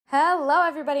Hello,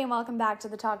 everybody, and welcome back to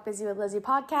the Talk Busy with Lizzy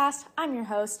podcast. I'm your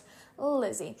host,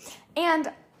 Lizzy.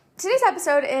 And today's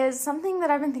episode is something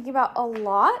that I've been thinking about a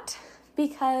lot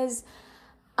because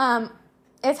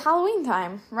it's Halloween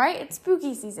time, right? It's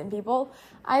spooky season, people.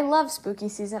 I love spooky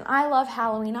season. I love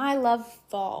Halloween. I love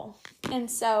fall. And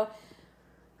so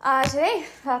today,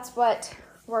 that's what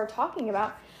we're talking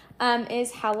about,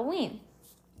 is Halloween.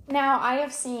 Now, I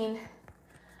have seen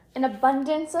an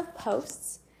abundance of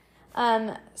posts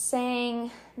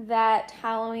saying that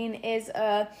Halloween is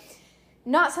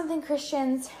not something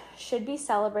Christians should be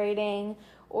celebrating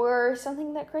or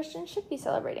something that Christians should be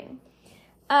celebrating.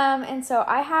 And so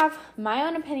I have my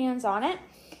own opinions on it,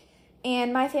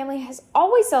 and my family has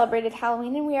always celebrated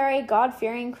Halloween, and we are a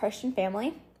God-fearing Christian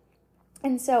family.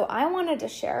 And so I wanted to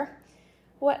share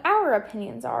what our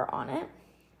opinions are on it,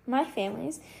 my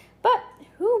family's, but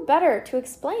who better to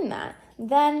explain that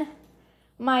than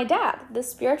my dad, the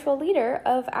spiritual leader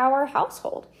of our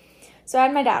household. So I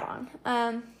had my dad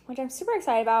on, which I'm super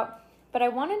excited about, but I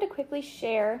wanted to quickly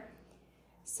share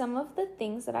some of the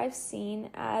things that I've seen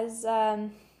as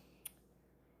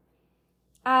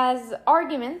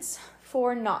arguments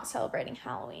for not celebrating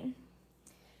Halloween.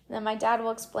 And then my dad will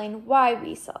explain why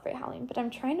we celebrate Halloween, but I'm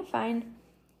trying to find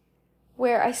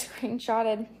where I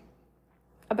screenshotted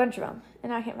a bunch of them,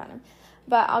 and I can't find them,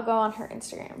 but I'll go on her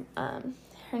Instagram.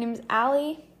 Her name is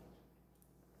Allie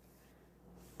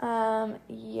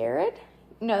Yared.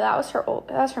 No, that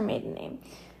was her maiden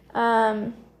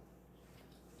name.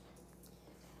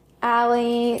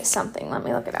 Allie something. Let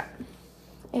me look it up.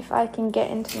 If I can get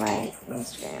into my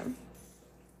Instagram.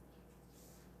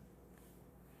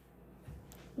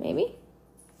 Maybe?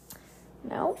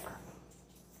 Nope.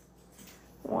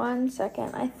 1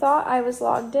 second. I thought I was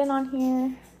logged in on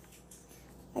here.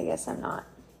 I guess I'm not.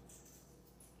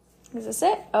 Is this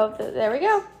it? Oh, there we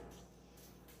go.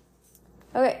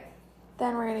 Okay,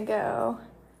 then we're going to go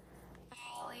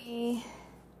Allie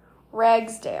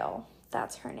Ragsdale.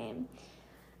 That's her name.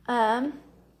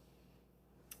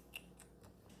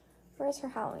 Where's her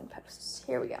Halloween posts?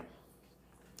 Here we go.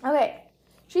 Okay,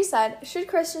 she said, should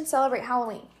Christians celebrate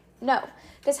Halloween? No.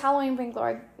 Does Halloween bring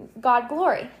God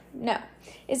glory? No.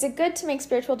 Is it good to make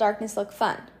spiritual darkness look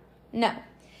fun? No.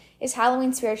 Is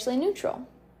Halloween spiritually neutral?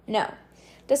 No.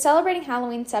 Does celebrating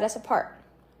Halloween set us apart?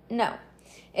 No.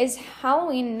 Is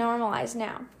Halloween normalized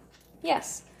now?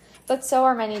 Yes, but so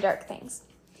are many dark things.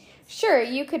 Sure,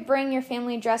 you could bring your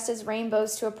family dressed as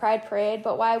rainbows to a pride parade,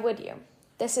 but why would you?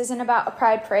 This isn't about a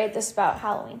pride parade, this is about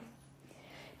Halloween.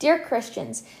 Dear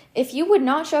Christians, if you would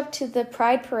not show up to the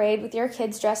pride parade with your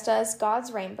kids dressed as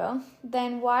God's rainbow,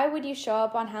 then why would you show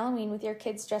up on Halloween with your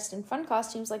kids dressed in fun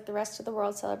costumes like the rest of the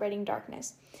world celebrating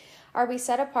darkness? Are we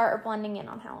set apart or blending in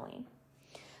on Halloween?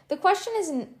 The question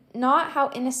is not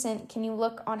how innocent can you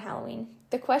look on Halloween.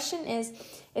 The question is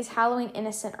Halloween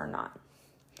innocent or not?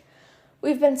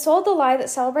 We've been sold the lie that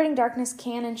celebrating darkness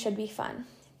can and should be fun.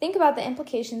 Think about the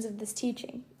implications of this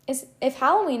teaching. If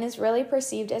Halloween is really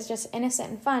perceived as just innocent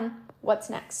and fun, what's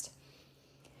next?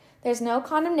 There's no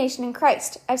condemnation in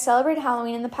Christ. I've celebrated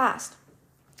Halloween in the past.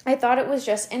 I thought it was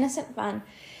just innocent fun.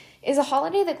 Is a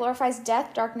holiday that glorifies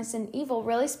death, darkness, and evil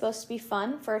really supposed to be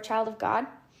fun for a child of God?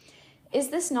 Is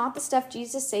this not the stuff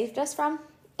Jesus saved us from?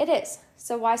 It is,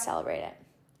 so why celebrate it?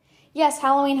 Yes,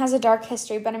 Halloween has a dark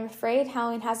history, but I'm afraid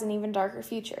Halloween has an even darker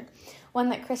future, one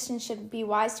that Christians should be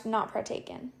wise to not partake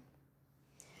in.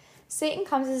 Satan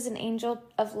comes as an angel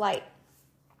of light.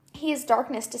 He is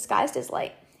darkness disguised as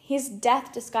light. He is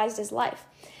death disguised as life.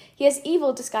 He is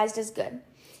evil disguised as good.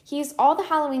 He is all the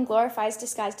Halloween glorifies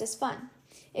disguised as fun.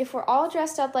 If we're all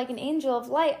dressed up like an angel of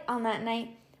light on that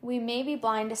night, we may be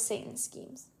blind to Satan's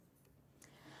schemes.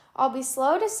 I'll be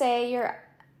slow to say you're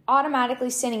automatically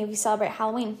sinning if you celebrate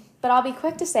Halloween, but I'll be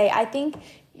quick to say I think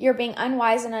you're being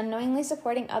unwise and unknowingly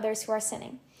supporting others who are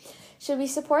sinning. Should we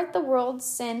support the world's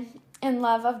sin and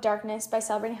love of darkness by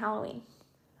celebrating Halloween?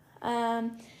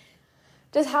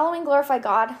 Does Halloween glorify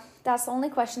God? That's the only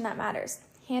question that matters.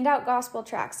 Hand out gospel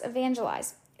tracts,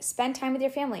 evangelize, spend time with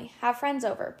your family, have friends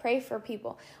over, pray for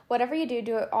people. Whatever you do,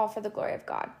 do it all for the glory of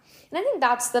God. And I think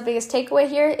that's the biggest takeaway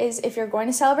here is if you're going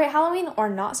to celebrate Halloween or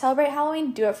not celebrate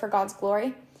Halloween, do it for God's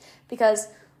glory. Because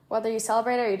whether you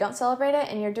celebrate it or you don't celebrate it,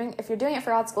 and if you're doing it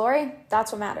for God's glory,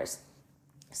 that's what matters.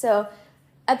 So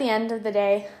at the end of the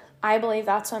day, I believe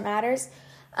that's what matters.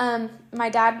 My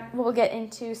dad will get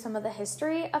into some of the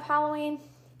history of Halloween,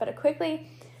 but quickly,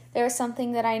 there was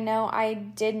something that I know I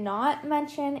did not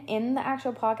mention in the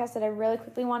actual podcast that I really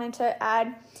quickly wanted to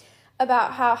add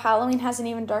about how Halloween has an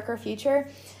even darker future.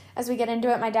 As we get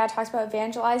into it, my dad talks about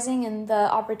evangelizing and the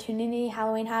opportunity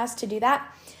Halloween has to do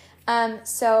that.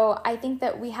 So I think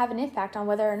that we have an impact on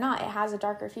whether or not it has a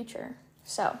darker future.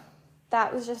 So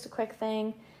that was just a quick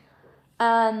thing.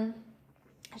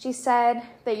 She said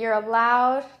that you're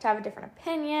allowed to have a different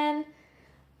opinion.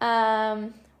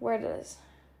 Where it is.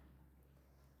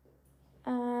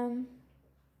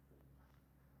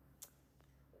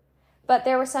 But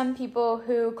there were some people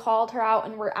who called her out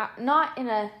and were not in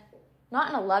a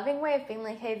loving way of being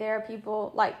like, hey, there are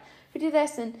people like who do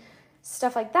this and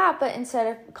stuff like that, but instead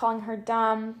of calling her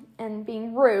dumb and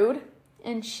being rude,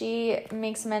 and she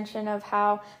makes mention of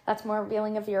how that's more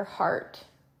revealing of your heart.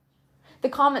 The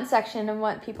comment section and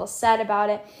what people said about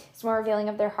it is more revealing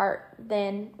of their heart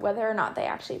than whether or not they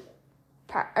actually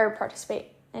participate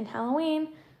in Halloween.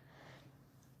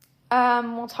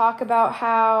 We'll talk about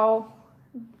how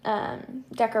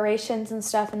decorations and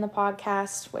stuff in the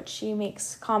podcast, which she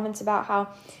makes comments about how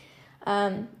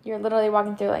you're literally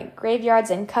walking through like graveyards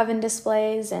and coven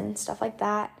displays and stuff like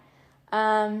that.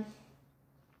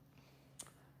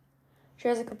 She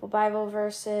has a couple Bible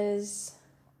verses,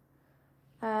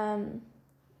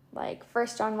 like 1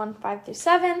 John 1,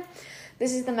 5-7.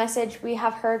 This is the message we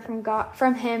have heard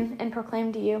from him and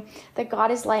proclaimed to you, that God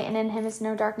is light and in him is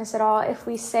no darkness at all. If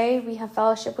we say we have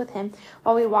fellowship with him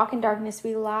while we walk in darkness,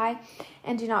 we lie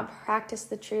and do not practice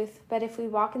the truth. But if we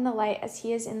walk in the light as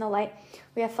he is in the light,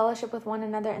 we have fellowship with one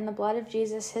another, and the blood of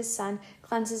Jesus, his son,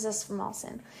 cleanses us from all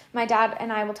sin. My dad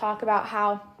and I will talk about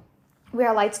how we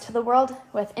are lights to the world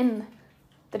within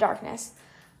the darkness.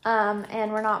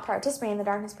 And we're not participating in the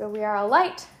darkness, but we are a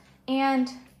light. And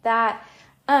that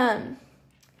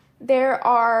there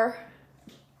are,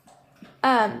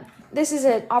 this is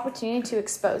an opportunity to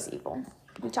expose evil.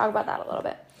 We talk about that a little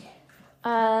bit.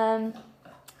 And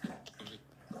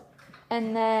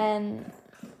then,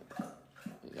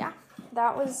 yeah,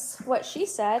 that was what she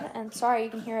said. And sorry, you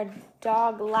can hear a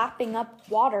dog lapping up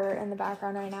water in the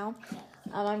background right now.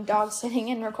 I'm dog sitting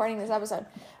and recording this episode.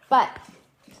 But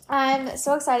I'm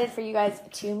so excited for you guys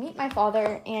to meet my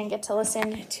father and get to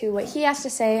listen to what he has to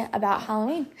say about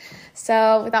Halloween.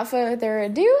 So without further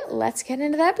ado, let's get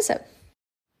into the episode.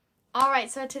 All right,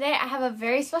 so today I have a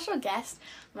very special guest,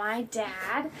 my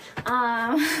dad.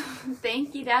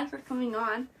 Thank you, Dad, for coming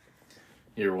on.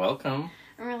 You're welcome.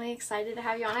 I'm really excited to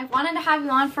have you on. I've wanted to have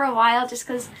you on for a while just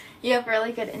because you have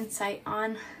really good insight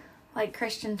on like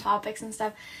Christian topics and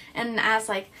stuff. And as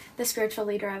like the spiritual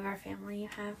leader of our family, you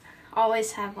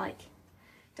always have like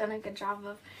done a good job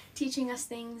of teaching us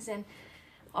things and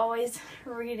always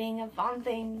reading up on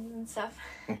things and stuff.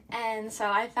 And so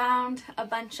I found a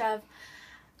bunch of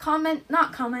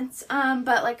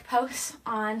but like posts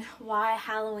on why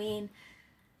Halloween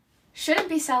shouldn't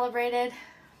be celebrated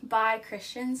by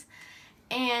Christians.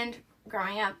 And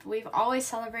growing up, we've always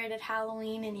celebrated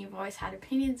Halloween, and you've always had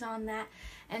opinions on that.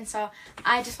 And so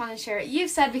I just want to share what you've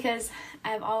said, because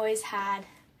I've always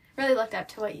really looked up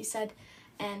to what you said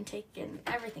and taken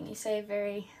everything you say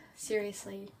very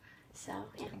seriously. So,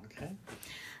 yeah. Okay.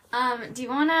 Do you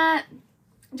want to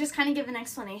just kind of give an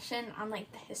explanation on,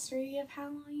 like, the history of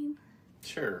Halloween?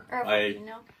 Sure. Or what you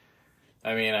know?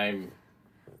 I mean, I'm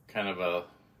kind of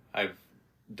I've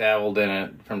dabbled in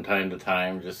it from time to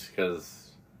time just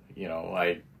because, you know,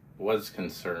 I was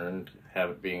concerned,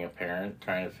 being a parent,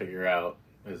 trying to figure out,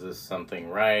 is this something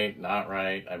right, not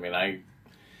right? I mean, I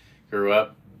grew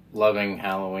up loving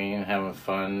Halloween, having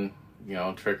fun, you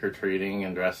know, trick-or-treating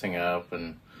and dressing up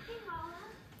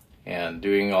and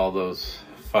doing all those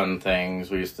fun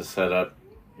things. We used to set up,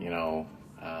 you know,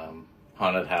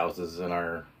 haunted houses in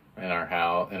our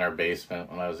house, in our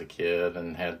basement when I was a kid,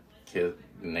 and had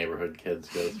neighborhood kids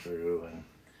go through, and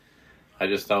I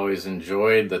just always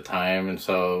enjoyed the time. And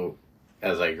so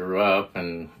as I grew up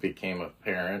and became a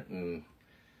parent and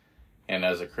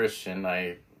as a Christian,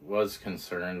 I was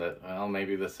concerned that, well,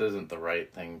 maybe this isn't the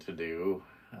right thing to do.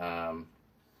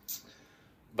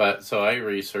 But so I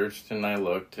researched and I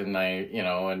looked and I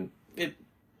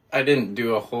didn't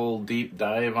do a whole deep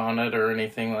dive on it or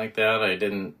anything like that. I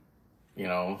didn't, you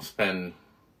know, spend,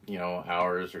 you know,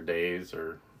 hours or days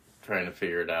or trying to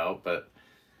figure it out. But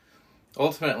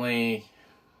ultimately,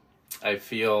 I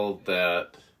feel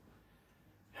that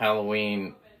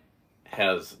Halloween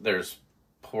there's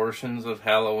portions of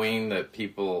Halloween that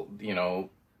people, you know,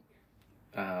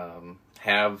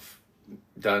 have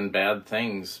done bad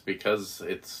things because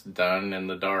it's done in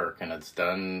the dark and it's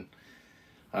done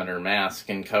under mask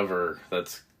and cover.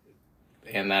 That's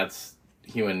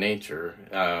human nature,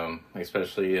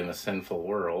 especially in a sinful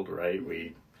world, right?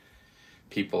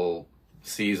 People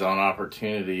seize on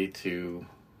opportunity to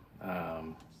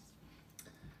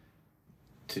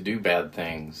do bad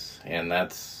things, and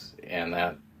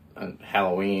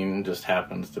Halloween just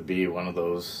happens to be one of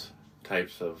those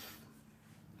types of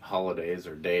holidays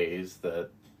or days that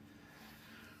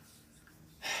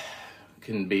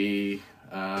can be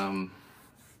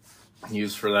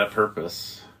used for that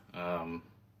purpose.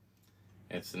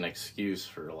 It's an excuse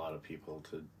for a lot of people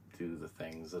to do the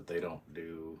things that they don't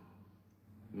do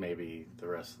maybe the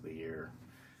rest of the year.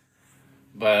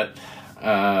 But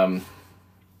I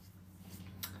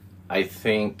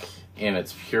think in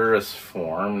its purest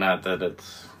form, not that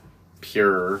it's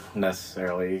pure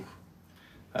necessarily,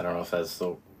 I don't know if that's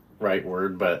the right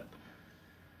word, but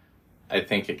I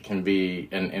think it can be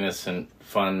an innocent,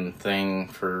 fun thing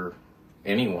for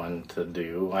anyone to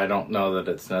do. I don't know that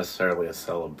it's necessarily a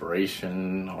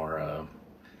celebration or a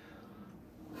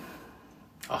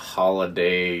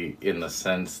holiday in the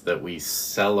sense that we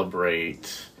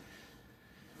celebrate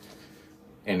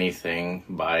anything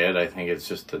by it. I think it's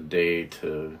just a day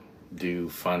to do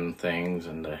fun things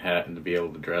and to be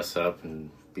able to dress up and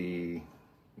be,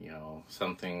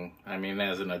 something. I mean,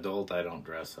 as an adult, I don't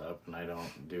dress up and I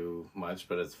don't do much,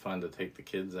 but it's fun to take the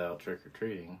kids out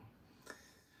trick-or-treating.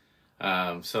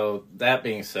 So that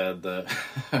being said, the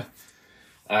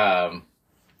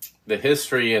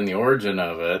history and the origin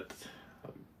of it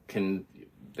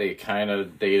they kind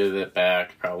of dated it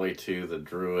back probably to the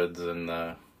Druids and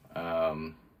the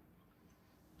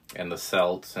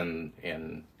Celts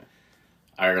in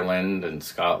Ireland and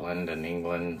Scotland and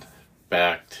England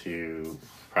back to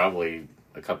probably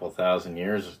a couple thousand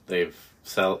years. They've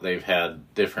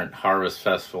had different harvest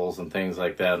festivals and things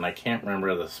like that, and I can't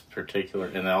remember this particular.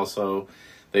 And also,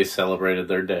 they celebrated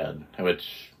their dead,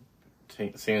 which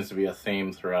seems to be a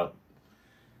theme throughout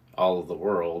all of the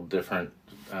world. Different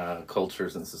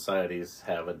cultures and societies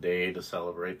have a day to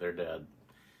celebrate their dead.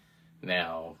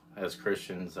 Now, as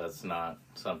Christians, that's not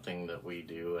something that we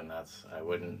do, and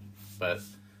but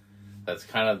that's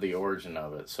kind of the origin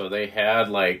of it. So they had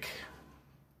like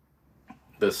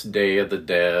this Day of the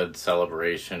Dead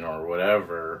celebration or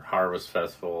whatever, harvest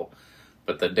festival,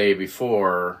 but the day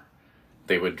before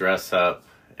they would dress up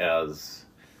as,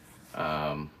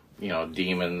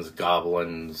 demons,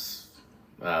 goblins.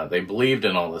 They believed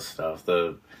in all this stuff.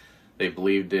 They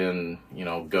believed in,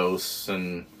 ghosts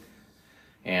and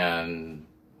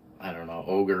I don't know,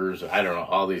 ogres, I don't know,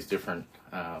 all these different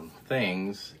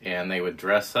things, and they would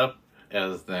dress up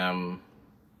as them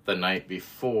the night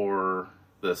before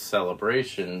the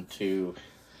celebration to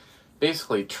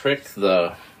basically trick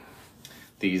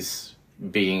these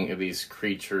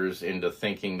creatures into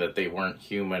thinking that they weren't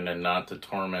human and not to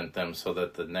torment them, so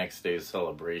that the next day's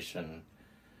celebration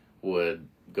would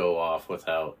go off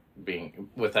without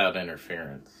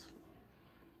interference.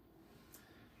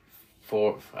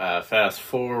 Fast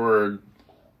forward,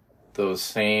 those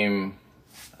same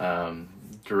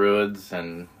Druids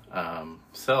and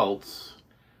Celts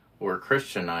were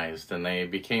Christianized, and they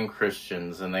became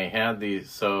Christians, and they had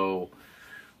these. So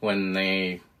when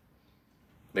they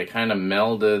kind of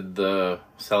melded the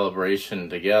celebration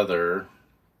together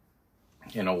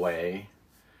in a way,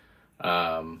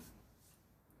 I'm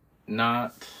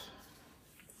not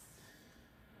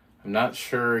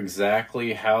sure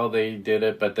exactly how they did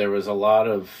it, but there was a lot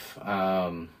of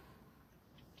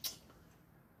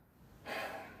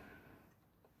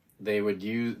they would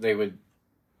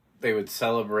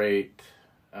celebrate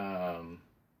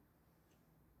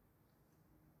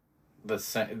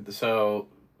so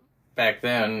back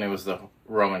then it was the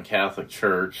Roman Catholic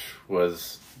Church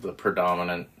was the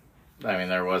predominant. I mean,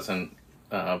 there wasn't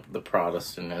the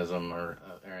Protestantism or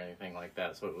anything like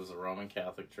that, so it was the Roman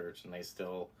Catholic Church, and they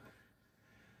still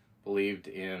believed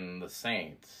in the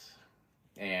saints,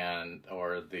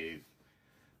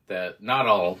 that not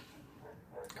all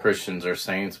Christians are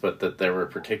saints, but that there were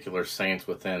particular saints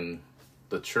within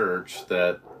the church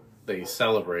that they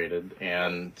celebrated.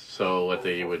 And so what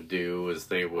they would do is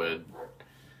they would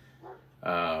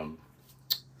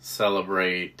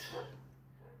celebrate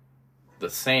the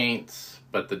saints,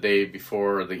 but the day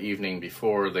before or the evening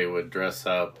before, they would dress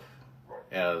up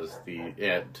as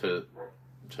to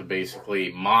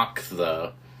basically mock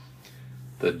the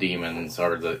demons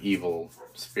or the evil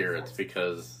spirits,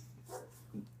 because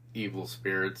evil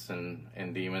spirits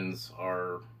and demons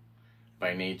are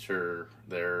by nature,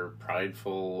 they're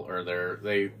prideful, or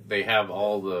they have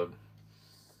all the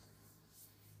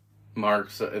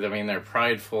marks. I mean, they're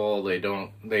prideful. They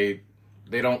don't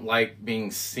like being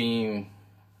seen.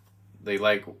 They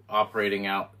like operating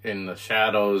out in the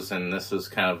shadows, and this is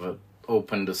kind of an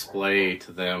open display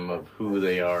to them of who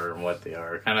they are and what they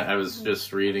are. I was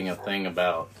just reading a thing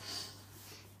about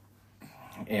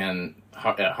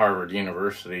at Harvard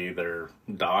University, they're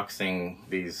doxing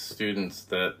these students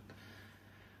that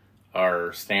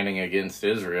are standing against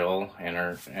Israel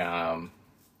and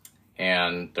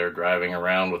they're driving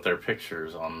around with their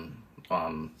pictures on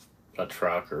a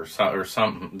truck or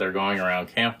something. They're going around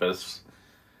campus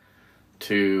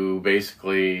to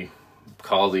basically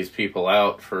call these people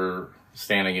out for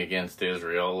standing against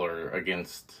Israel or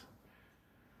against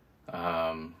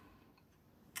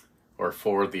or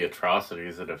for the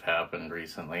atrocities that have happened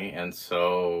recently. And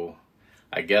so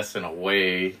I guess in a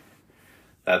way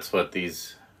that's what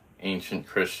these ancient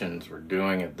Christians were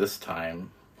doing at this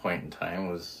point in time,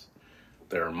 was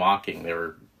they were mocking, they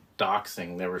were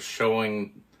doxing, they were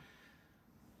showing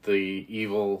the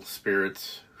evil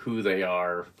spirits who they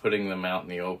are, putting them out in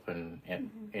the open,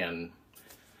 and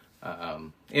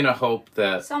in a hope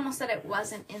that it's almost that it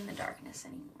wasn't in the darkness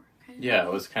anymore. Yeah,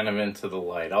 it was kind of into the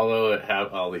light. Although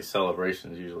all these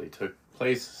celebrations usually took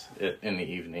place in the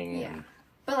evening. Yeah,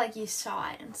 but like you saw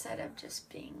it instead of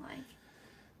just being like.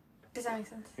 Does that make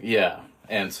sense? Yeah,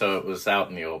 and so it was out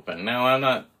in the open. Now, I'm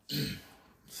not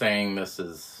saying this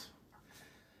is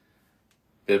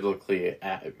biblically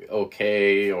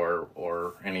okay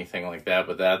or anything like that,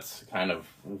 but that's kind of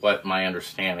what my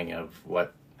understanding of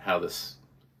how this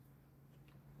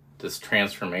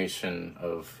transformation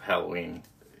of Halloween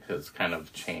has kind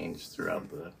of changed throughout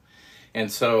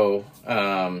and so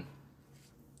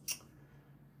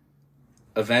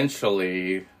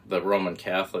eventually the Roman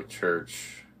Catholic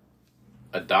Church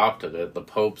adopted it, the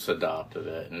popes adopted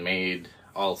it, and made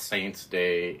All Saints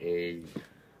Day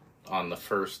on the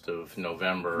 1st of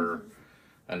November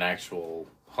an actual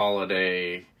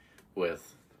holiday,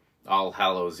 with All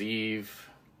Hallows Eve,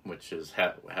 which is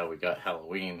how we got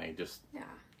Halloween. They just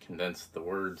condensed the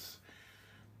words.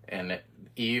 And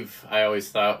Eve, I always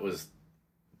thought was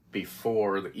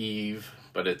before the Eve,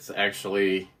 but it's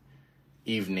actually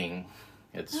evening.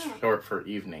 It's short for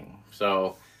evening.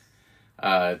 So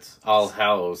it's All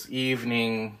Hallows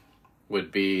Evening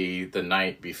would be the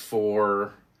night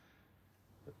before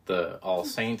the All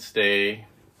Saints Day.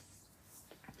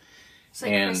 So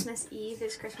like Christmas Eve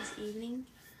is Christmas evening?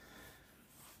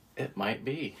 It might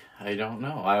be. I don't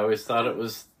know. I always thought it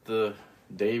was the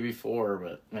day before,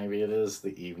 but maybe it is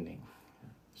the evening.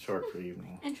 Short for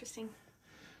evening. Interesting.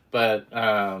 But,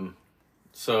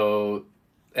 so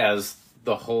as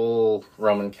the whole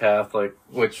Roman Catholic,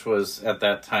 which was at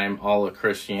that time all of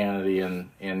Christianity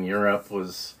in Europe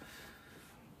was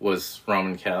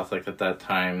Roman Catholic at that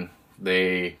time,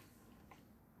 it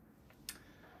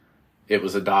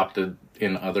was adopted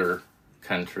in other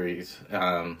countries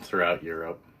throughout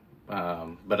Europe.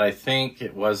 But I think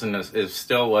it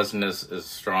still wasn't as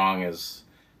strong as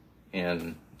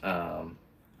in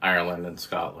Ireland and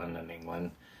Scotland and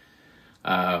England.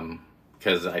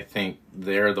 Because I think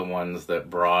they're the ones that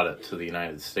brought it to the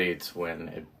United States when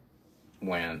it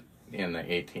went in the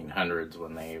 1800s,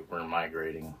 when they were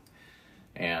migrating.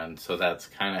 And so that's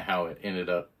kind of how it ended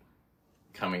up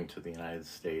coming to the United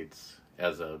States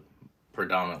as a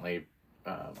predominantly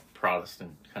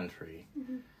Protestant country.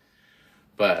 Mm-hmm.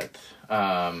 But,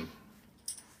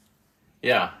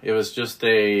 it was just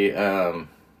a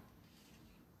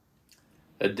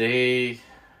day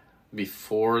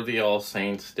before the All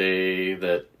Saints Day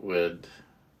it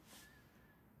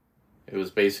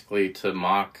was basically to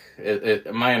mock,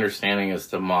 my understanding is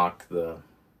to mock the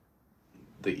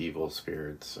evil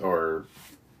spirits or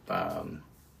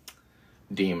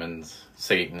demons,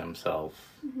 Satan himself,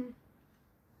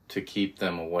 to keep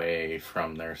them away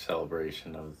from their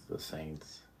celebration of the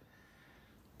saints.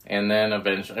 And then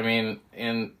eventually,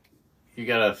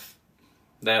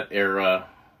 that era,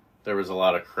 there was a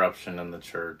lot of corruption in the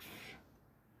church.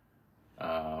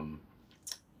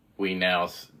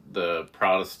 The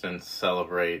Protestants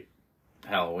celebrate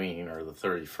Halloween, or the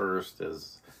 31st,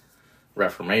 as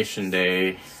Reformation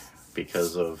Day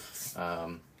because of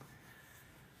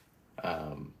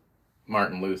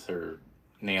Martin Luther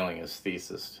nailing his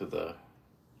thesis to the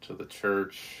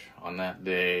church on that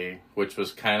day, which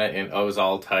was it was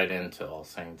all tied into All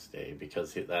Saints Day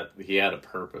because he had a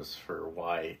purpose for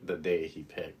why the day he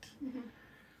picked.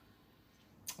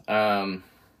 Mm-hmm.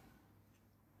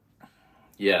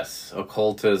 Yes,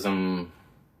 occultism,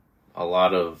 a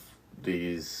lot of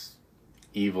these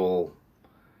evil,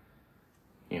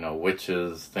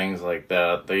 witches, things like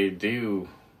that, they do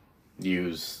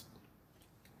use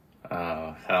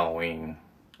Halloween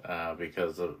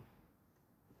because of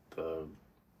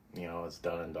it's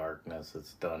done in darkness,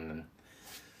 it's done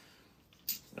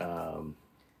in,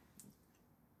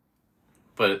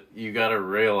 but you got to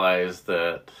realize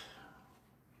that,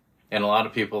 and a lot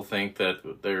of people think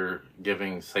that they're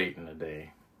giving Satan a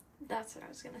day. That's what I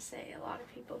was going to say. A lot of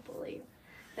people believe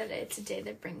that it's a day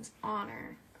that brings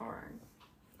honor or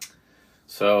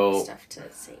So stuff to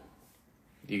Satan.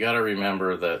 You got to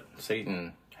remember that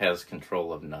Satan has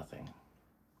control of nothing.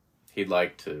 He'd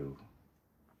like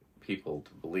people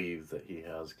to believe that he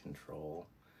has control.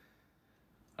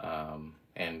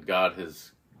 And God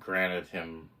has granted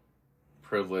him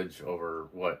privilege over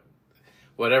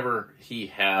whatever he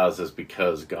has is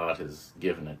because God has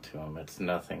given it to him. It's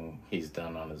nothing he's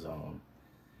done on his own.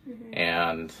 Mm-hmm.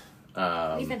 And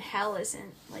even hell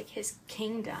isn't like his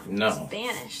kingdom. No. It's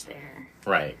banished there.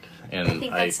 Right. And I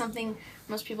think that's something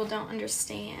most people don't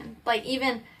understand. Like,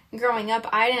 even growing up,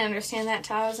 I didn't understand that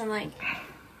till I was in like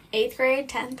 8th grade,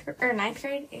 10th, or 9th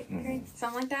grade, 8th grade,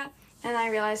 something like that. And I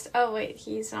realized, oh wait,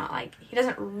 he's not like, he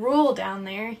doesn't rule down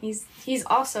there. He's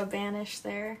also banished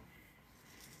there.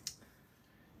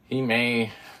 He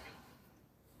may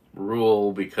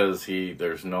rule because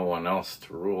there's no one else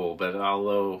to rule, but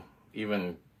although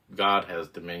even God has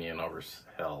dominion over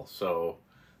hell, so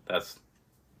that's,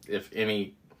 if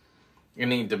any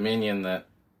dominion that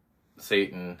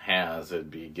Satan has,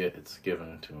 it's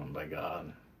given to him by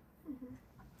God. Mm-hmm.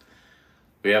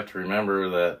 We have to remember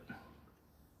that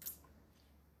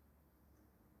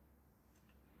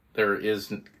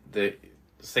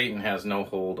Satan has no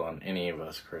hold on any of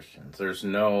us Christians.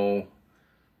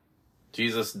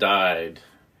 Jesus died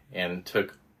and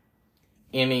took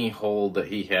any hold that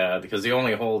he had, because the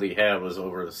only hold he had was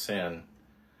over the sin,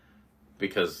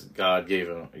 because God gave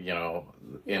him,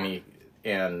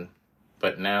 and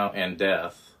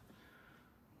death.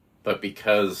 But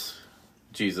because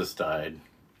Jesus died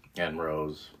and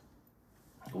rose,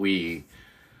 we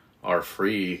are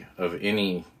free of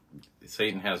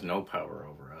Satan has no power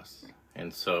over us.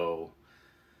 And so,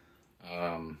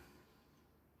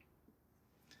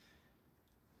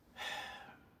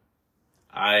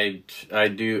 I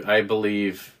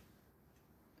believe,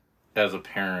 as a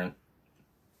parent,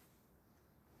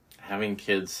 having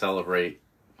kids celebrate,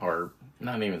 or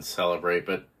not even celebrate,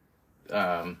 but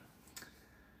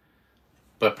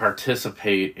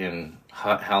participate in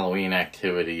Halloween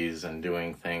activities and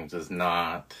doing things is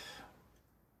not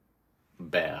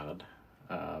bad.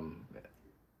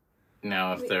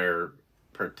 Now, if they're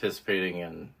participating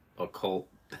in occult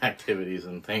activities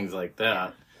and things like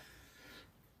that,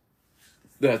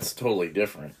 that's totally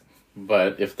different.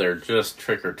 But if they're just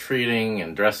trick-or-treating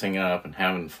and dressing up and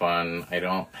having fun, I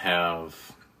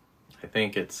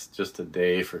think it's just a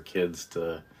day for kids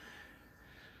to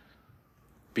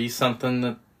be something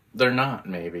that they're not,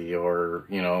 maybe, or,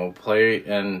 play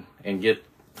and get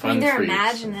fun they're treats.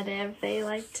 Imaginative. They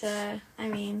like to,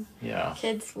 yeah.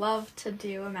 Kids love to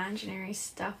do imaginary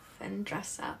stuff and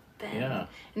dress up. And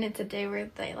it's a day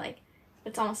where they,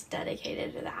 it's almost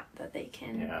dedicated to that they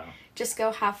can just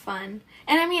go have fun.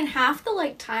 And half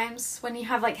the times when you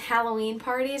have Halloween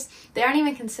parties, they aren't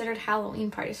even considered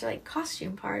Halloween parties. They're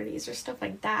costume parties or stuff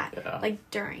like that. Yeah.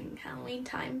 During Halloween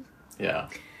time. Yeah.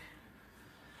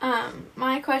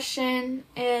 My question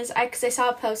is, because I saw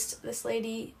a post, this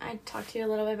lady, I talked to you a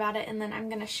little bit about it, and then I'm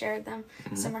going to share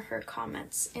some of her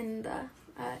comments in the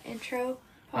intro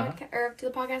or to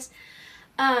the podcast.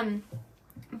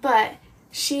 But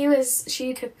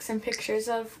she took some pictures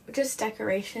of just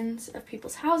decorations of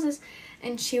people's houses,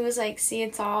 and she was see,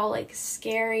 it's all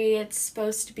scary, it's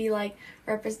supposed to be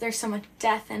there's so much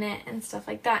death in it and stuff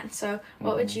like that. And so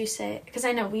what would you say, because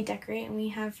I know we decorate and we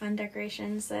have fun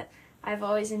decorations that I've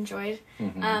always enjoyed.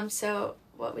 Mm-hmm. So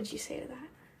what would you say to that?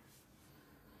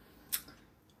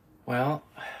 Well,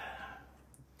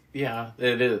 yeah,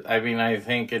 it is. I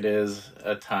think it is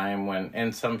a time when,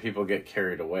 and some people get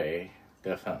carried away,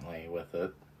 definitely, with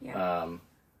it. Yeah.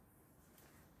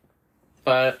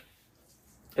 But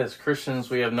as Christians,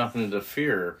 we have nothing to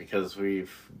fear, because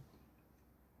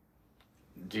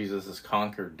Jesus has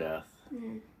conquered death.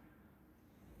 Mm-hmm.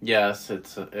 Yes,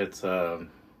 it's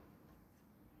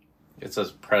a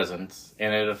presence,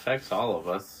 and it affects all of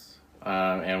us,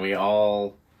 and we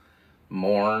all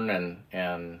mourn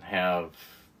and have,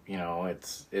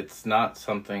 it's not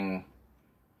something,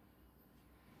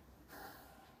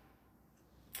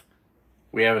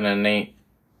 we have an innate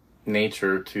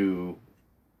nature to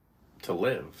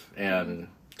live and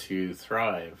to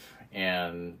thrive,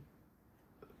 and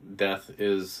death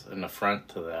is an affront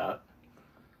to that,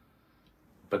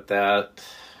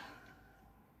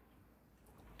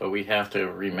 but we have to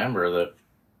remember that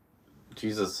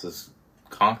Jesus has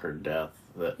conquered death,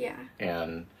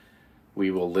 and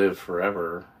we will live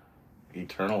forever,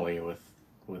 eternally with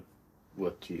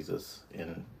Jesus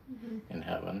in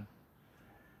heaven.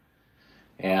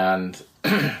 And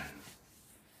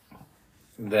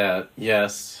that,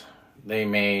 yes, they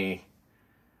may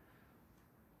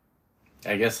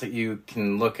I guess that you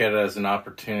can look at it as an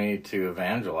opportunity to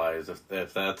evangelize.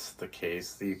 If that's the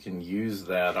case, you can use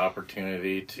that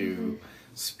opportunity to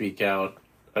speak out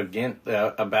again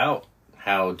about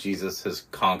how Jesus has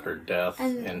conquered death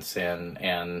and sin,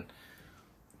 and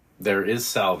there is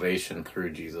salvation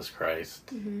through Jesus Christ.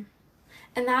 Mm-hmm.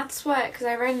 And that's what, because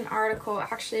I read an article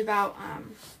actually about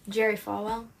Jerry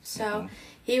Falwell. So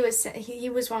he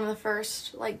was one of the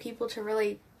first like people to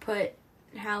really put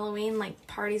Halloween like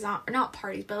parties on, or not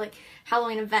parties, but like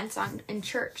Halloween events on in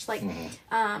church, like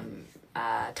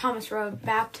Thomas Road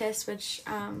Baptist, which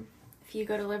if you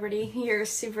go to Liberty, you're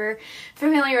super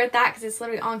familiar with that because it's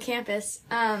literally on campus.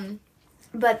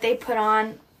 But they put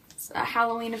on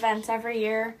Halloween events every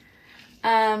year.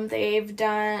 They've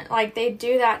done, like, they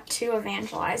do that to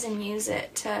evangelize and use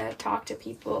it to talk to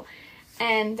people.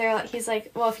 And he's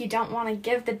like, well, if you don't want to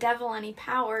give the devil any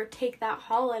power, take that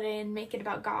holiday and make it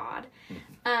about God.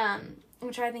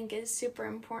 Which I think is super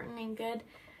important and good.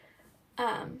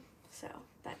 So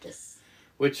that just...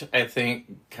 Which I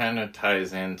think kind of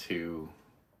ties into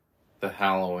the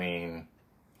Halloween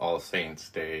All Saints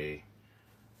Day,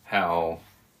 how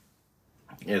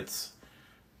it's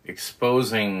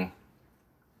exposing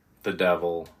the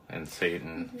devil and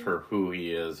Satan for who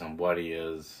he is and what he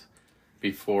is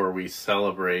before we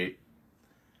celebrate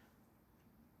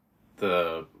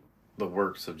the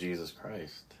works of Jesus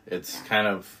Christ. It's kind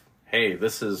of, hey,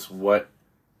 this is who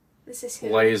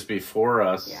lays before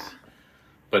us,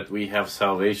 but we have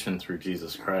salvation through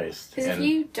Jesus Christ. Because if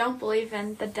you don't believe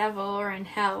in the devil or in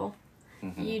hell,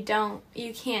 you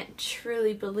can't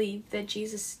truly believe that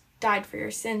Jesus died for your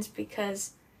sins,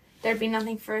 because there'd be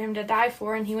nothing for him to die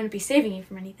for, and he wouldn't be saving you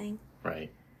from anything.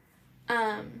 Right.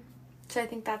 So I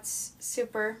think that's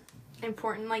super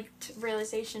important, like,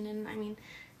 realization, and, I mean,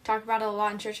 talk about it a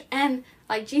lot in church. And,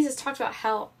 like, Jesus talked about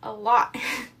hell a lot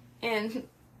in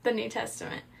the New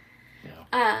Testament.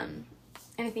 Yeah.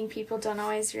 And I think people don't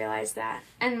always realize that.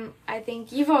 And I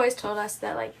think you've always told us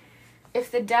that, like, if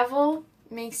the devil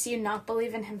makes you not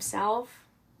believe in himself,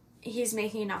 he's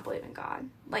making you not believe in God.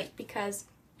 Like, because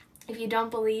if you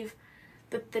don't believe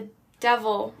that the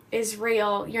devil is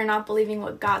real, you're not believing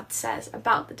what God says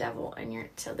about the devil, and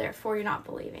so therefore you're not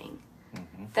believing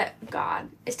that God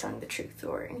is telling the truth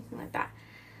or anything like that.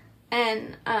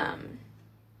 And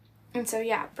so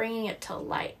yeah, bringing it to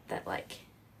light that, like,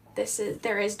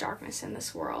 there is darkness in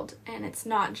this world, and it's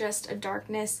not just a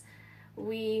darkness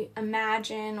we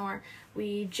imagine or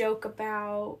we joke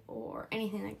about or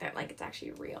anything like that. Like, it's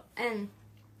actually real. And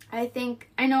I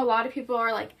know a lot of people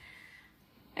are like,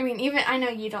 I mean, even, I know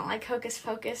you don't like Hocus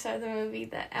Pocus, or the movie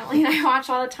that Emily and I watch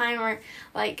all the time, or,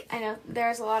 like, I know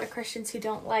there's a lot of Christians who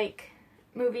don't like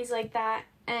movies like that,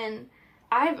 and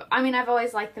I've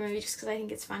always liked the movie just because I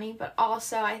think it's funny, but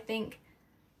also I think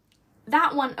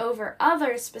that one over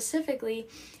others specifically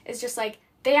is just, like,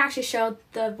 they actually showed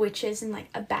the witches in, like,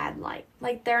 a bad light.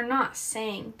 Like, they're not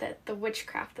saying that the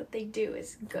witchcraft that they do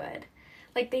is good.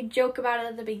 Like, they joke about it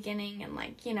at the beginning and,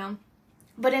 like, you know,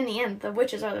 but in the end, the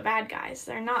witches are the bad guys.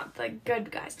 They're not the good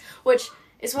guys, which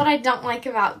is what I don't like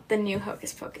about the new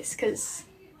Hocus Pocus, because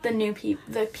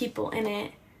the people in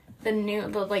it,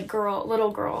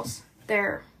 little girls,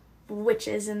 they're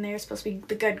witches and they're supposed to be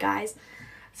the good guys.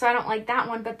 So I don't like that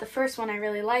one, but the first one I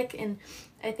really like, and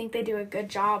I think they do a good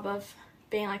job of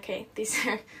being like, hey, these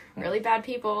are really bad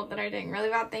people that are doing really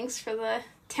bad things for the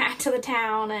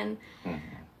town, and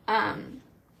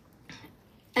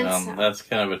so, that's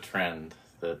kind of a trend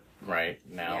that right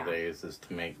nowadays is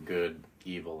to make good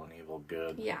evil and evil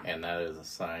good. Yeah. And that is a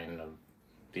sign of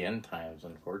the end times,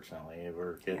 unfortunately.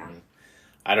 We're getting,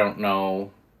 I don't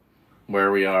know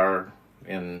where we are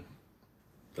in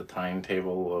the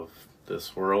timetable of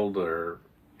this world or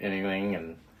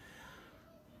anything,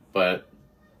 but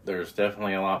there's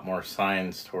definitely a lot more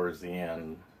signs towards the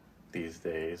end these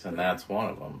days, and that's one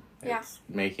of them. It's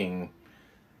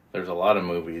there's a lot of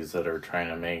movies that are trying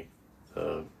to make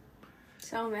the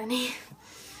so many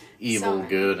evil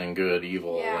good and good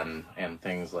evil and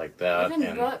things like that.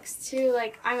 Even books too.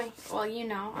 Like,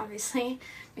 obviously I'm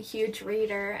a huge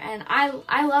reader, and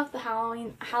I love the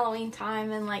Halloween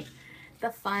time and, like,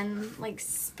 the fun, like,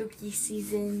 spooky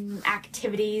season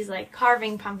activities, like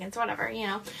carving pumpkins, whatever, you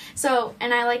know. So,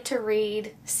 and I like to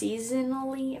read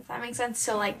seasonally, if that makes sense.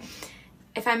 So, like,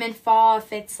 if I'm in fall,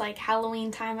 if it's, like,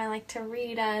 Halloween time, I like to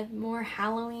read a more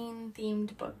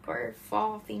Halloween-themed book or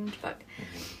fall-themed book.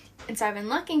 And so I've been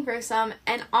looking for some,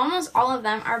 and almost all of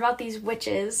them are about these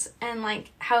witches and,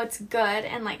 like, how it's good.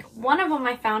 And, like, one of them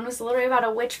I found was literally about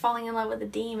a witch falling in love with a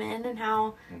demon and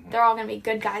how they're all going to be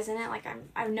good guys in it. Like,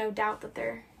 I have no doubt that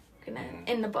they're going to,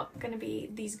 in the book, going to be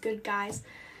these good guys.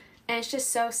 And it's just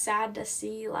so sad to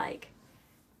see, like,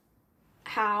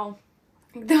 how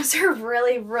those are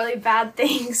really, really bad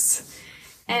things.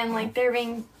 And, like, they're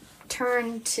being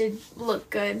turned to look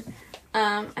good.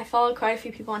 I follow quite a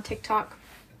few people on TikTok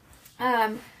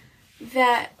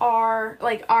that are,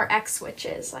 like, are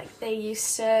ex-witches. Like, they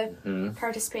used to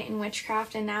participate in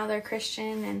witchcraft, and now they're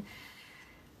Christian, and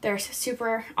they're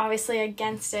super, obviously,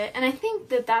 against it. And I think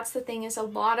that that's the thing, is a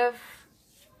lot of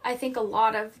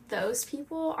those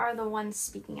people are the ones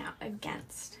speaking out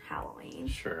against Halloween.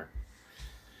 Sure.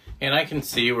 And I can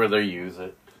see where they use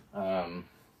it.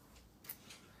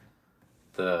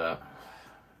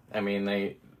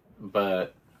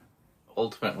 But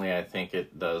ultimately, I think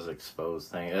it does expose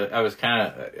things. I was kind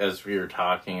of, as we were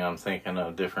talking, I'm thinking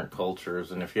of different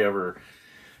cultures. And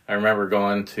I remember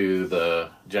going to the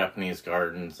Japanese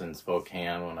gardens in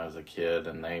Spokane when I was a kid,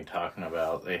 and they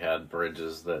had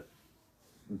bridges that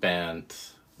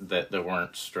bent, that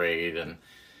weren't straight, and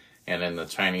in the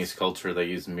Chinese culture they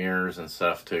use mirrors and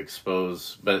stuff to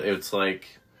expose, but it's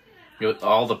like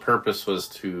all the purpose was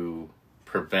to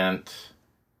prevent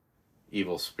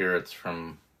evil spirits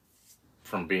from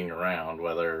being around,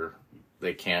 whether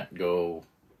they can't turn,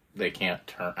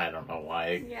 I don't know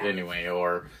why, anyway,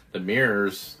 or the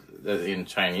mirrors in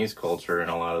Chinese culture and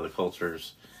a lot of the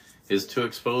cultures is to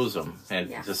expose them and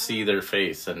to see their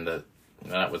face, and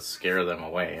that would scare them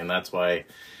away. And that's why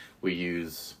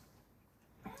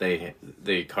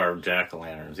they carved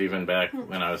jack-o'-lanterns. Even back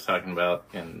when I was talking about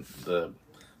in the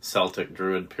Celtic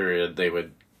Druid period, they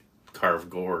would carve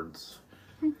gourds.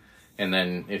 And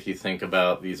then if you think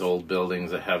about these old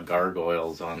buildings that have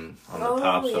gargoyles on the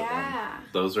tops of them,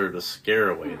 those are to scare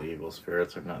away the evil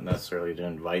spirits, or not necessarily to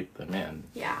invite them in.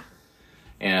 Yeah.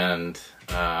 And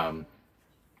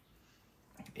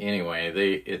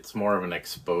anyway, it's more of an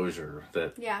exposure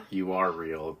that you are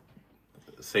real.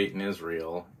 Satan is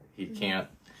real. He can't.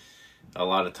 A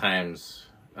lot of times,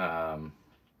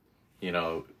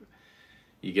 you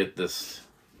get this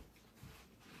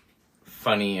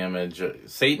funny image.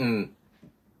 Satan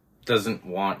doesn't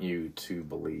want you to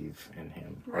believe in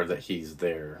him or that he's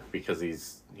there, because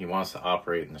he wants to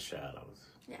operate in the shadows.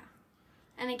 Yeah.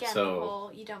 And again, the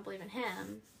whole, you don't believe in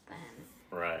him, then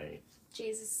right.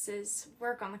 Jesus'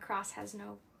 work on the cross has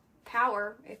no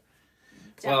power.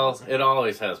 Well, it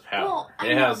always has power. Well,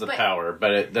 it has the power,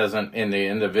 but it doesn't in the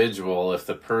individual if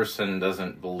the person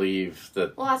doesn't believe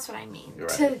that. Well, that's what I mean. Right.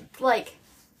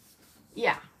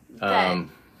 That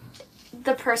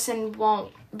the person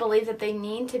won't believe that they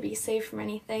need to be saved from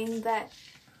anything that,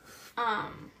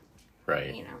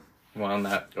 right. Well, and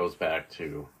that goes back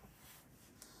to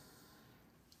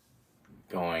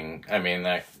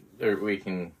we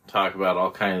can talk about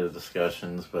all kinds of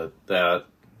discussions, but that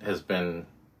has been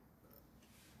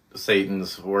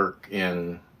Satan's work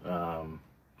in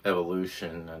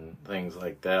evolution and things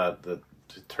like that to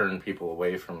turn people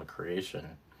away from the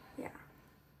creation. Yeah.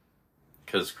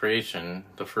 Because creation,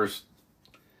 the first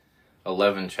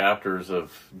 11 chapters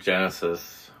of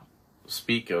Genesis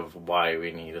speak of why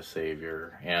we need a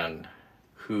savior and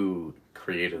who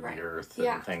created the earth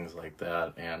and things like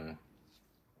that.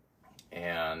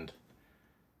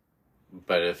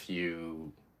 But if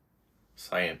you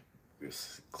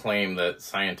claim that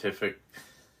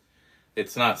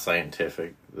it's not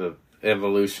scientific. The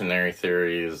evolutionary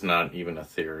theory is not even a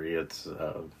theory. It's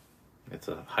a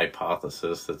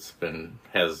hypothesis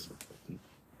has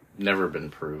never been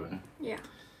proven. Yeah.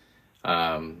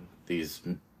 These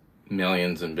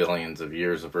millions and billions of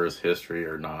years of Earth's history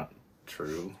are not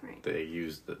true. Right.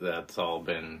 That's all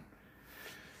been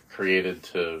created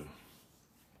to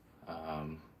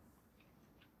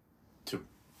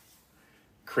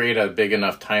create a big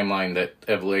enough timeline that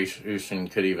evolution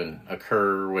could even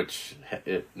occur, which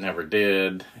it never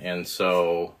did. And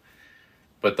so,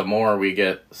 but the more we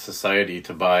get society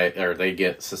to buy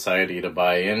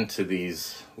into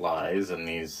these lies and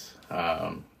these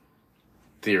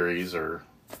theories or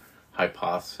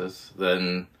hypotheses,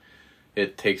 then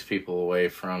it takes people away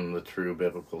from the true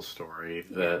biblical story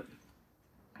that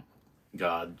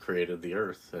God created the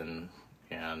earth and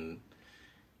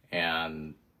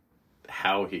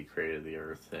how he created the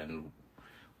earth and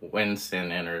when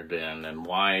sin entered in and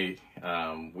why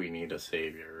we need a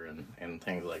savior and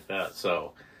things like that.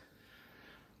 So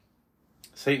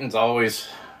Satan's always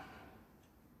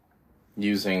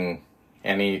using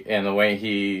and the way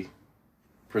he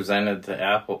presented the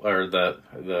apple or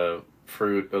the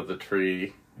fruit of the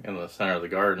tree in the center of the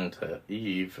garden to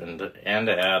Eve and to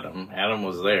Adam. Adam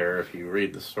was there. If you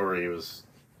read the story, he was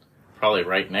probably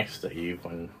right next to Eve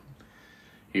when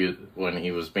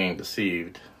he was being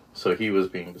deceived. So he was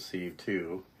being deceived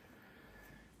too.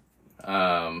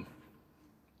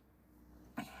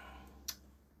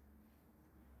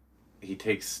 he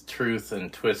takes truth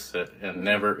and twists it, and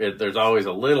there's always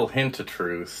a little hint of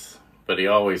truth, but he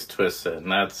always twists it,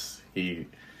 and that's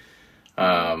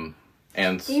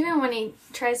and even when he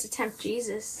tries to tempt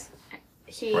Jesus,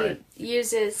 he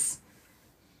uses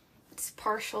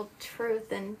partial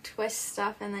truth and twists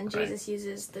stuff, and then Jesus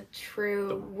uses the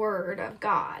true word of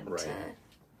God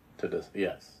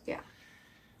yes. Yeah.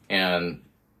 And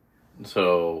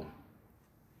so,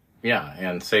 yeah,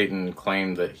 and Satan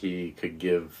claimed that he could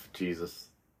give Jesus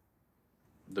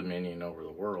dominion over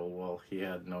the world. Well,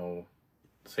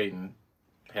 Satan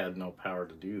had no power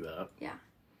to do that. Yeah.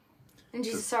 And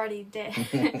Jesus already did.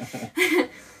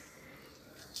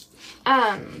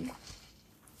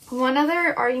 One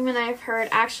other argument I've heard,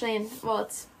 actually,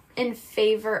 it's in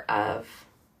favor of,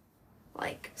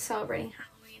 like, celebrating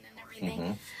Halloween and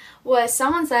everything, was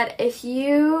someone said, if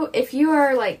you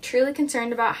are, like, truly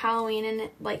concerned about Halloween and,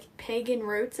 like, pagan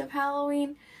roots of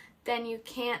Halloween, then you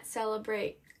can't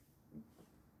celebrate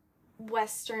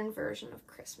Western version of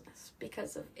Christmas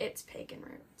because of its pagan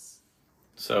roots.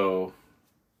 So,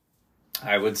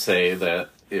 I would say that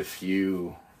if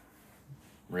you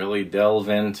really delve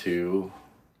into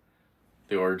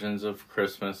the origins of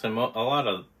Christmas and a lot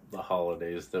of the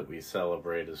holidays that we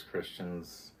celebrate as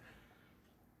Christians,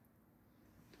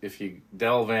 if you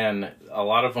delve in, a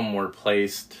lot of them were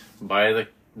placed by the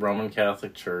Roman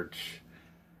Catholic Church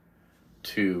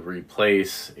to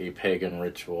replace a pagan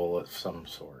ritual of some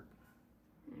sort.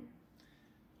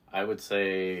 I would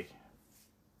say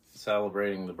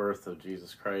celebrating the birth of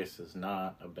Jesus Christ is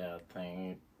not a bad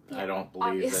thing. Yeah, I don't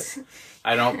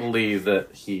believe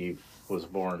that he was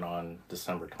born on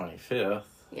December 25th.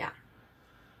 Yeah.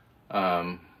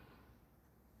 And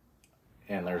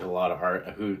there's a lot of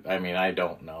I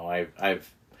don't know.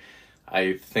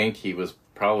 I think he was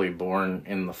probably born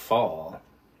in the fall,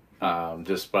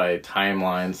 just by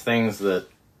timelines, things that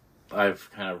I've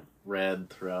kind of read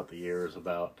throughout the years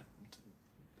about.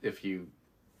 If you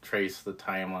trace the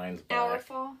timelines back. Our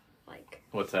fall? Like...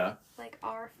 What's that? Like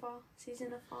our fall?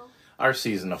 Season of fall? Our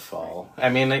season of fall. I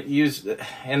mean,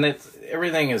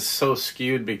 everything is so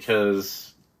skewed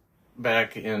because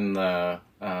back in the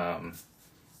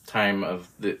time of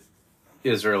the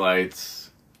Israelites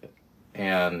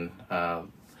and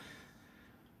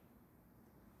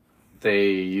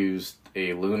they used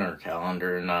a lunar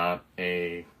calendar, not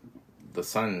the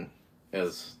sun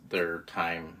as their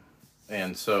time.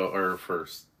 And so, or for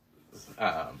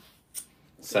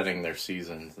setting their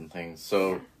seasons and things.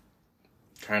 So,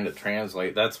 trying to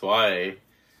translate, that's why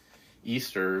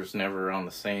Easter's never on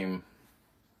the same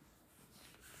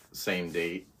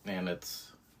date, and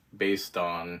it's based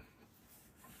on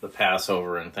the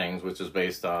Passover and things, which is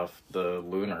based off the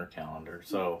lunar calendar.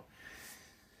 So,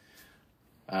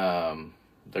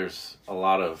 there's a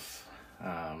lot of...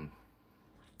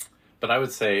 but I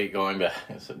would say, going back,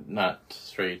 not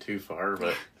stray too far,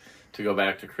 but to go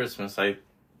back to Christmas, it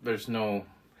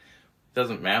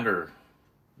doesn't matter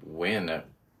when it's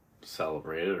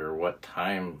celebrated or what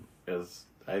time is.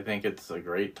 I think it's a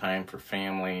great time for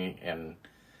family, and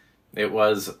it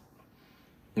was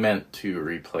meant to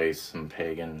replace some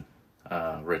pagan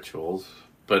rituals,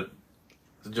 but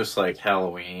just like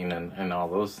Halloween and all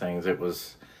those things, it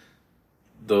was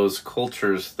those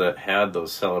cultures that had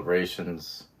those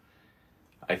celebrations.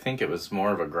 I think it was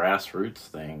more of a grassroots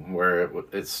thing where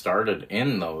it started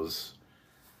in those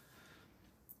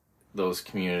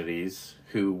communities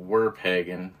who were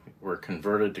pagan, were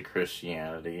converted to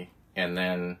Christianity, and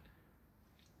then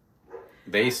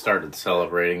they started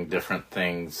celebrating different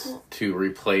things to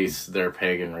replace their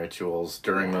pagan rituals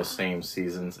during those same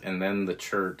seasons, and then the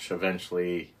church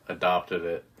eventually adopted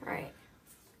it. Right.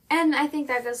 And I think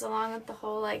that goes along with the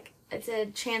whole, like, it's a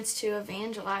chance to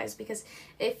evangelize, because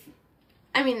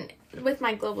with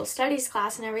my global studies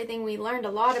class and everything, we learned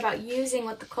a lot about using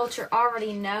what the culture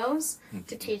already knows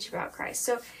to teach about Christ.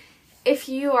 So if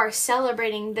you are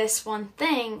celebrating this one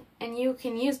thing and you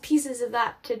can use pieces of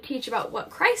that to teach about what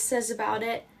Christ says about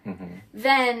it,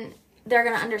 then they're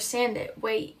going to understand it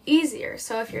way easier.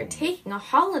 So if you're taking a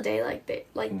holiday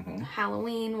like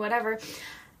Halloween, whatever,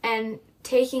 and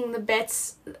taking the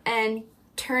bits and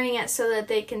turning it so that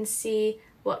they can see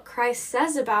what Christ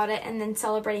says about it and then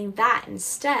celebrating that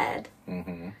instead,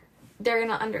 they're going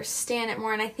to understand it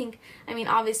more. And I think,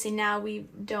 obviously now we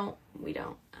don't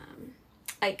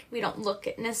look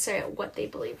at necessarily at what they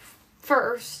believe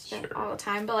first all the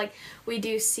time, but we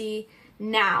do see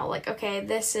now, okay,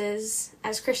 this is,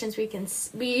 as Christians,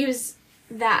 we use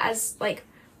that as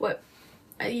what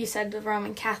you said, the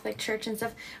Roman Catholic Church and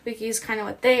stuff. We could use kind of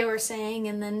what they were saying,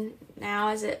 and then now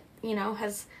as it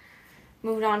has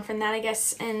moved on from that, I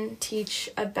guess, and teach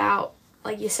about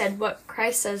like you said, what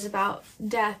Christ says about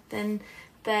death, and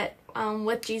that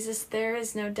with Jesus there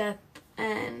is no death,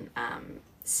 and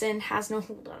sin has no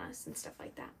hold on us and stuff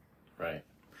like that. Right.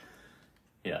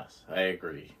 Yes, I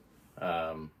agree.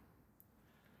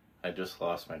 I just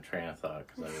lost my train of thought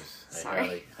because I was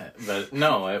sorry. But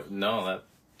no, that's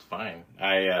fine.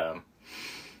 I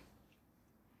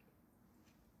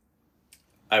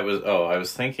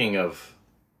was thinking of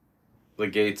the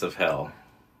gates of hell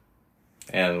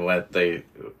and what the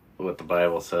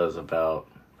Bible says about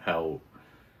how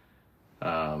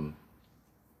the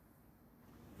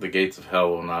gates of hell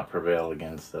will not prevail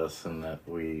against us, and that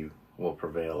we will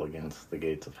prevail against the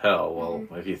gates of hell. Well,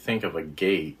 if you think of a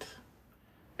gate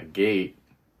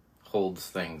holds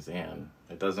things in.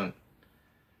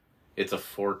 It's a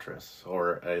fortress,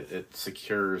 or it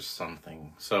secures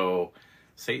something. So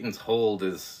Satan's hold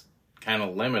is kind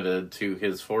of limited to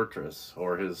his fortress,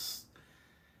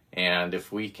 and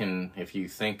if you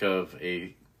think of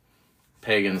a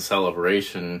pagan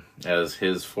celebration as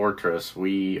his fortress,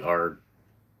 we are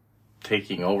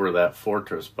taking over that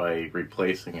fortress by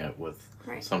replacing it with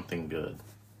something good.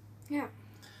 Yeah.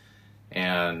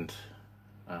 And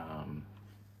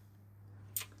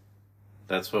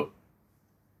that's what,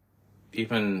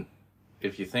 even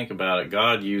if you think about it,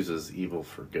 God uses evil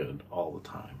for good all the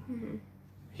time. Mm-hmm.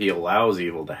 He allows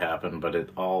evil to happen, but it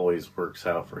always works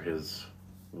out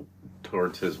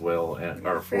towards his will,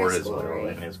 or for his will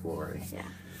and his glory. Yeah.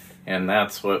 And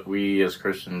that's what we as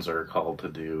Christians are called to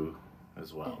do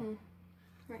as well.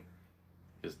 Mm-hmm. Right.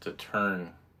 Is to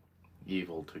turn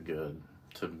evil to good,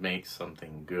 to make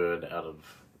something good out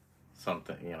of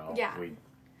something, Yeah.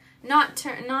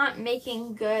 Not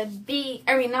making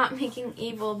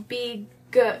evil be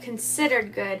good,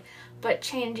 considered good, but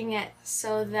changing it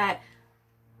so that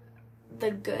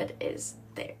the good is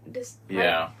there.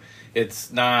 Yeah.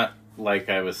 It's not like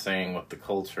I was saying with the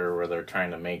culture where they're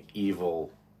trying to make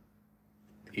evil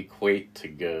equate to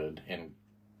good and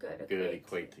good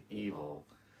equate to evil.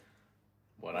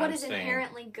 What is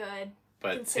inherently good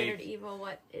considered evil,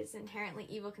 what is inherently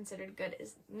evil considered good,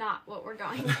 is not what we're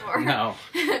going for.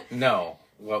 No.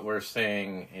 What we're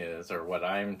saying is, or what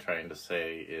I'm trying to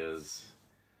say is,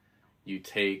 you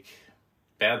take,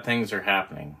 bad things are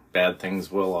happening. Bad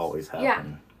things will always happen. Yeah.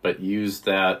 But use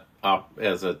that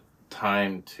as a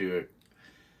time to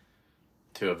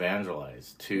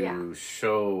evangelize, to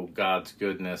show God's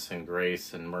goodness and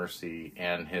grace and mercy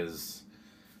and his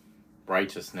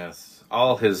righteousness,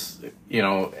 all his,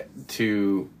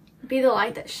 to be the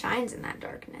light that shines in that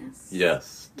darkness.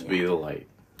 Yes, to be the light.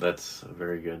 That's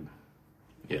very good.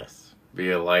 Yes,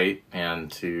 be a light,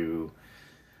 and to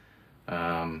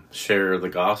share the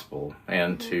gospel,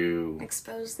 and to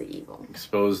expose the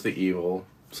evil,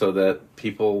 so that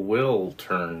people will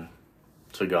turn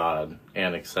to God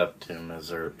and accept him as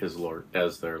their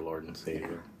Lord and Savior.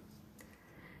 Yeah.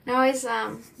 I always,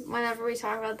 whenever we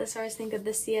talk about this, I always think of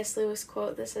the C.S. Lewis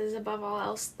quote that says, above all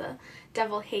else, the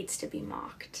devil hates to be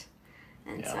mocked.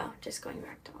 And so, just going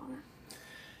back to all that.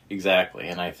 Exactly,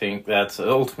 and I think that's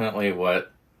ultimately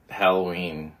what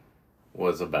Halloween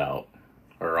was about,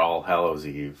 or All Hallows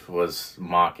Eve, was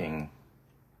mocking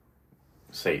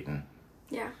Satan.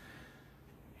 Yeah.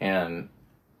 And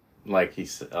like I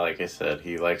said,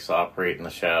 he likes to operate in the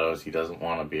shadows. He doesn't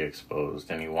want to be exposed,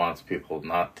 and he wants people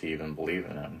not to even believe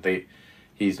in him.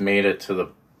 He's made it to the.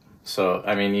 So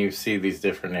I mean, you see these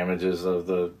different images of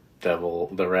the devil,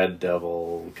 the red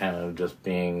devil, kind of just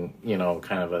being,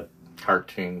 kind of a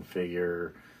cartoon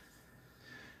figure.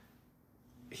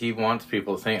 He wants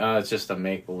people to think, oh, it's just a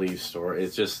make-believe story.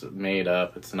 It's just made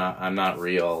up. It's not. I'm not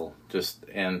real.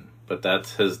 But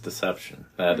that's his deception.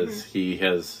 That is, he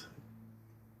is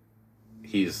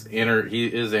in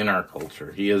our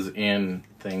culture. He is in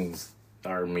things,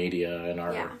 our media, and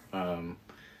our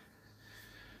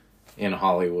in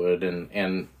Hollywood,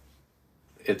 and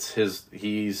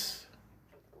he's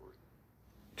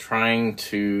trying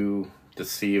to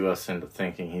deceive us into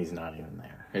thinking he's not even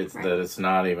there. That it's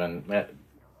not even,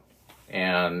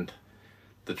 and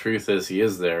the truth is he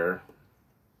is there,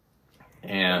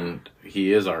 and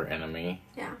he is our enemy.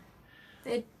 Yeah.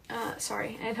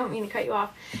 Sorry, I don't mean to cut you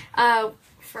off.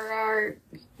 For our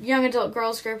young adult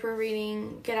girls group, we're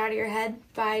reading Get Out of Your Head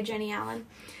by Jenny Allen.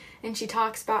 And she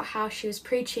talks about how she was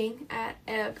preaching at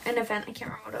an event. I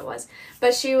can't remember what it was.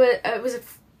 But it was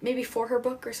maybe for her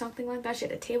book or something like that. She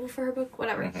had a table for her book,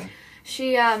 whatever.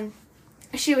 Mm-hmm.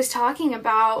 She was talking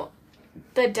about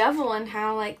the devil and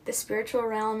how, like, the spiritual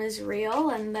realm is real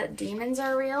and that demons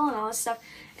are real and all this stuff.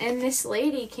 And this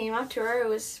lady came up to her who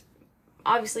was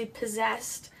obviously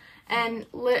possessed and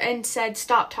said,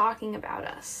 stop talking about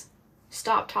us.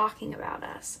 Stop talking about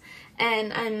us.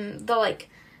 and the, like,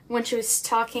 when she was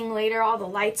talking later, all the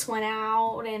lights went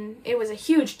out, and it was a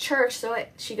huge church, so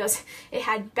she goes, it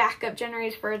had backup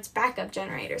generators for its backup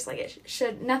generators. Like,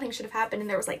 nothing should have happened, and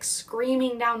there was, like,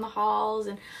 screaming down the halls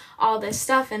and all this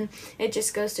stuff, and it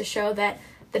just goes to show that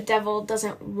the devil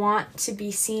doesn't want to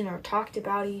be seen or talked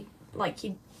about.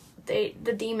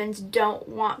 The demons don't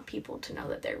want people to know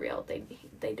that they're real.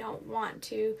 They don't want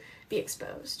to be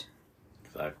exposed.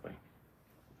 Exactly.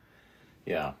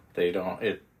 Yeah, they don't.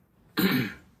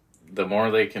 The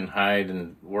more they can hide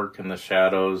and work in the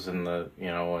shadows and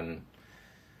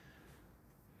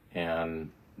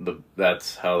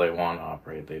that's how they want to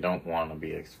operate. They don't want to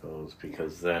be exposed,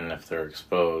 because then if they're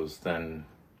exposed, then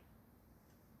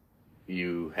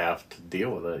you have to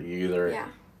deal with it. You either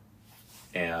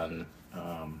and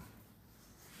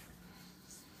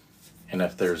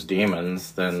if there's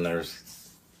demons, then there's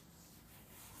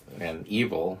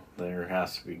evil. There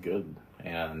has to be good,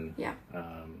 and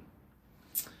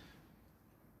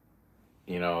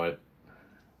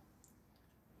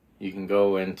you can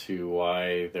go into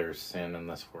why there's sin in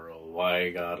this world,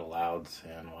 why God allowed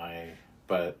sin,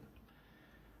 but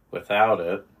without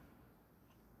it,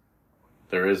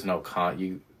 there is no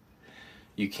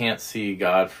you can't see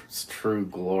God's true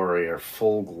glory or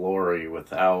full glory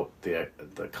without the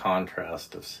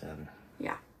contrast of sin.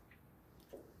 Yeah.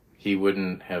 He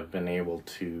wouldn't have been able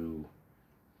to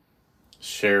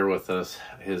share with us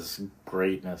his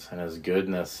greatness and his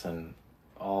goodness and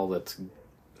all that's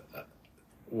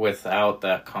without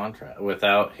that contrast,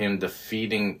 without him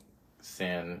defeating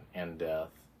sin and death.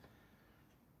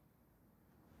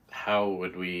 How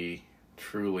would we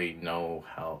truly know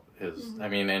how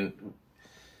and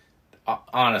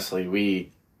honestly,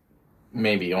 we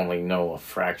maybe only know a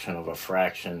fraction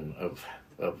of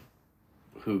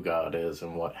who God is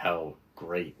and how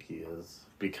great he is,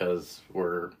 because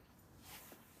we're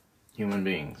human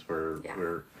beings. We're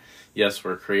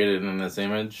created in his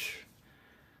image,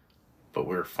 but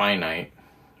we're finite,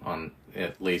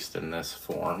 at least in this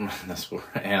form,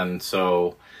 and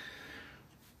so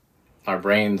our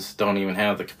brains don't even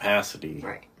have the capacity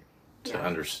to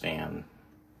understand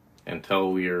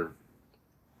until we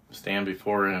stand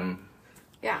before him.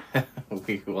 Yeah.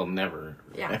 We will never.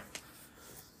 Yeah.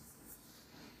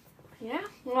 Yeah.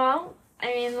 Well,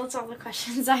 that's all the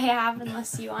questions I have,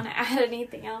 unless you want to add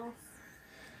anything else.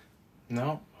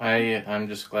 No, I'm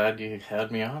just glad you had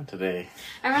me on today.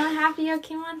 I'm really happy you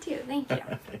came on too. Thank you.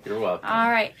 You're welcome. All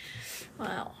right.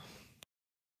 Well.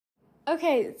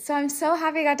 Okay, so I'm so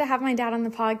happy I got to have my dad on the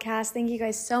podcast. Thank you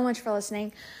guys so much for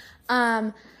listening.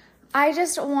 I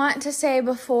just want to say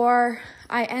before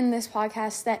I end this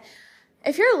podcast that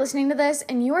if you're listening to this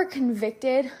and you are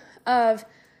convicted of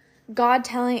God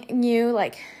telling you,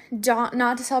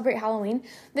 not to celebrate Halloween,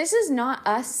 this is not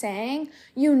us saying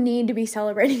you need to be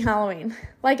celebrating Halloween,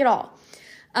 at all.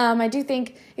 I do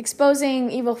think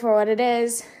exposing evil for what it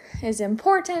is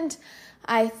important.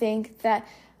 I think that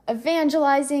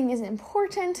evangelizing is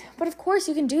important, but of course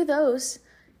you can do those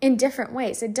in different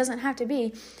ways. It doesn't have to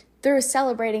be through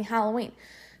celebrating Halloween.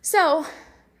 So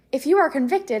if you are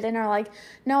convicted and are like,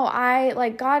 no, I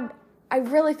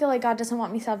really feel like God doesn't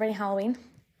want me celebrating Halloween,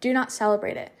 do not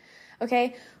celebrate it.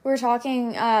 Okay? We were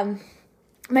talking,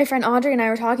 my friend Audrey and I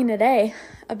were talking today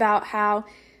about how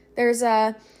there's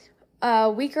a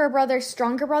weaker brother,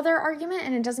 stronger brother argument,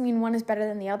 and it doesn't mean one is better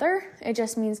than the other. It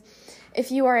just means if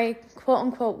you are a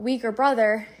quote-unquote weaker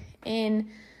brother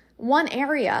in one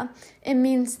area, it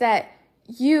means that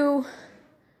you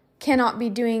cannot be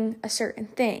doing a certain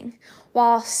thing,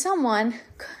 while someone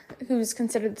who's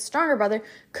considered the stronger brother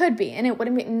could be, and it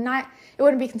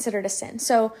wouldn't be considered a sin.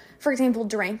 So, for example,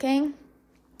 drinking.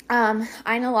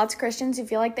 I know lots of Christians who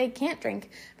feel like they can't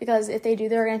drink because if they do,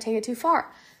 they're going to take it too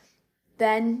far.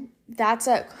 Then that's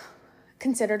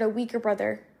considered a weaker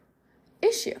brother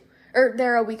issue, or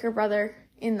they're a weaker brother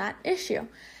in that issue.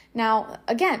 Now,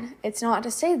 again, it's not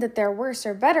to say that they're worse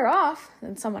or better off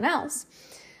than someone else,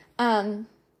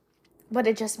 but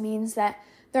it just means that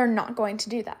they're not going to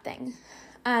do that thing.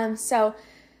 So,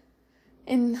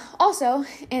 in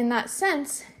that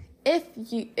sense,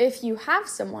 if you have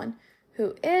someone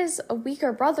who is a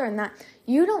weaker brother in that,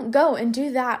 you don't go and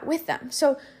do that with them.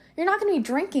 So you're not going to be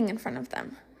drinking in front of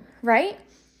them, right?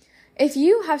 If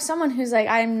you have someone who's like,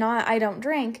 I don't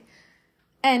drink,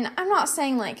 and I'm not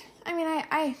saying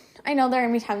I know there are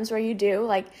going to be times where you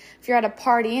do, if you're at a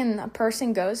party and a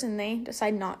person goes and they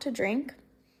decide not to drink,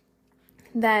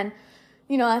 then,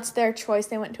 that's their choice.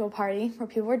 They went to a party where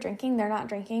people were drinking, they're not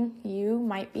drinking. You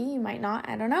might be, you might not,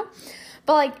 I don't know.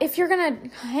 But, if you're going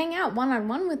to hang out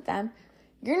one-on-one with them,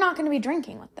 you're not going to be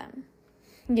drinking with them,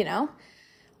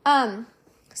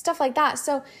 stuff like that.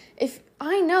 So if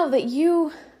I know that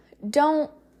you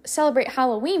don't celebrate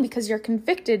Halloween because you're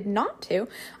convicted not to,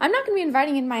 I'm not going to be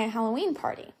inviting you to my Halloween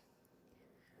party,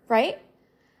 right?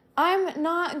 I'm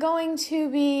not going to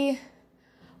be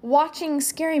watching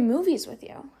scary movies with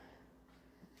you.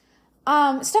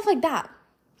 Stuff like that.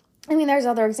 I mean, there's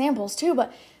other examples too,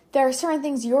 but there are certain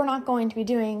things you're not going to be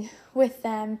doing with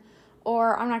them,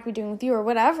 or I'm not going to be doing with you, or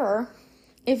whatever,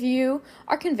 if you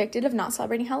are convicted of not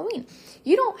celebrating Halloween.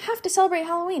 You don't have to celebrate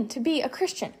Halloween to be a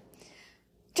Christian.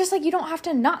 Just like you don't have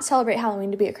to not celebrate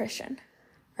Halloween to be a Christian,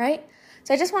 right?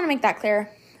 So I just want to make that clear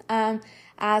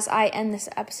as I end this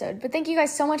episode. But thank you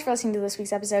guys so much for listening to this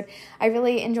week's episode. I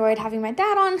really enjoyed having my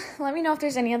dad on. Let me know if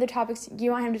there's any other topics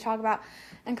you want him to talk about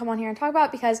and come on here and talk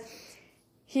about, because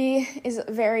he is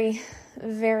very,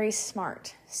 very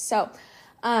smart. So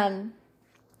I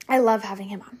love having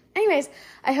him on. Anyways,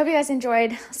 I hope you guys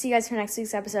enjoyed. I'll see you guys for next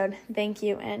week's episode. Thank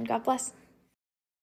you, and God bless.